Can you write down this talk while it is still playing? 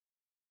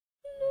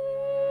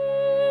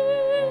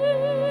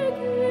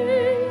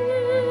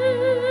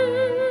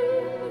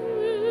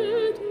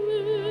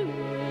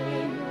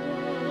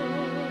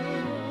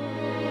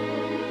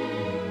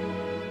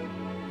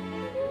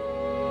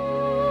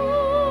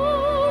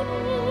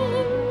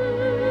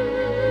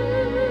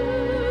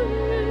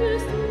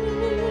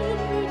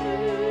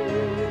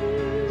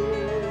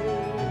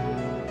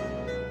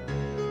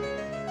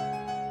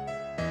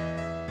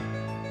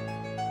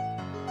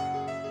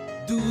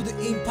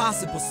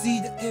impossible, see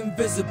the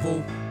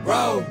invisible.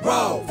 Row,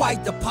 row,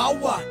 fight the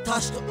power,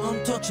 touch the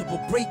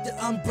untouchable, break the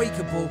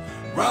unbreakable.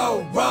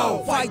 Row,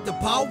 row, fight the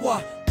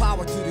power,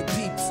 power to the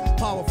peeps,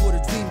 power for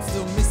the dreams.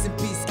 Still missing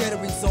piece,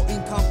 scattering so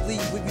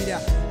incomplete. We be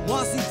that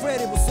once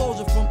incredible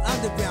soldier from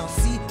underground.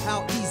 See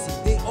how easy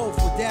they all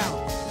fall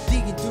down,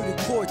 digging through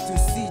the core to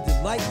see the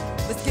light.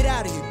 Let's get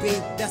out of here,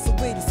 babe, that's the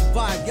way to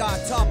survive. Y'all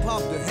top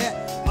of the head,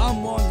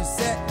 I'm on the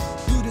set.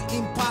 Do the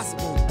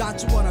impossible,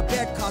 don't you wanna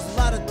bet? Cause a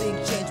lot of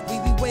things change, we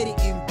be waiting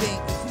in vain.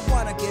 If we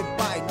wanna get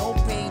by, no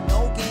pain,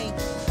 no gain.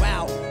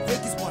 Wow,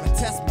 fakers wanna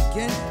test me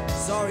again.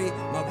 Sorry,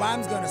 my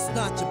rhyme's gonna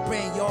snatch your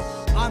brain, yo.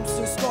 I'm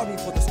so starving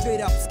for the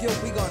straight up skill.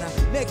 We gonna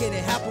make it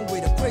happen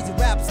with a crazy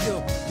rap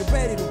skill. Get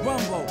ready to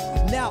rumble,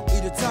 now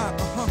is the time,